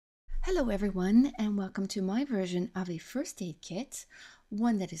Hello everyone, and welcome to my version of a first aid kit,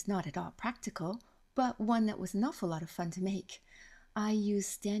 one that is not at all practical, but one that was an awful lot of fun to make. I use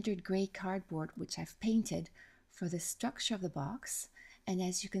standard grey cardboard, which I've painted, for the structure of the box, and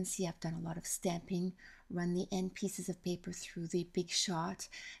as you can see I've done a lot of stamping, run the end pieces of paper through the big shot,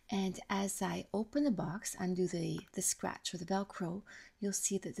 and as I open the box, undo the scratch or the Velcro, you'll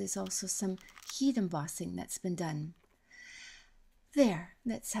see that there's also some heat embossing that's been done. There,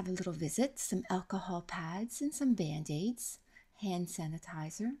 let's have a little visit. Some alcohol pads and some band-aids, hand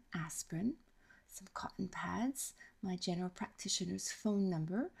sanitizer, aspirin, some cotton pads, my general practitioner's phone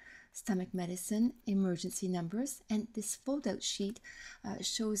number, stomach medicine, emergency numbers, and this fold-out sheet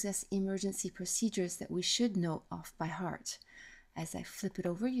shows us emergency procedures that we should know off by heart. As I flip it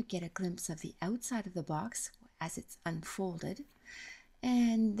over, you get a glimpse of the outside of the box as it's unfolded.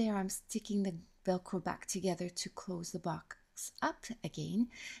 And there I'm sticking the Velcro back together to close the box up again,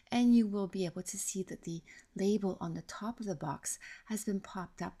 and you will be able to see that the label on the top of the box has been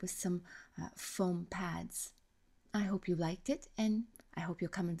popped up with some foam pads. I hope you liked it, and I hope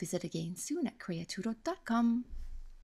you'll come and visit again soon at creatuto.com.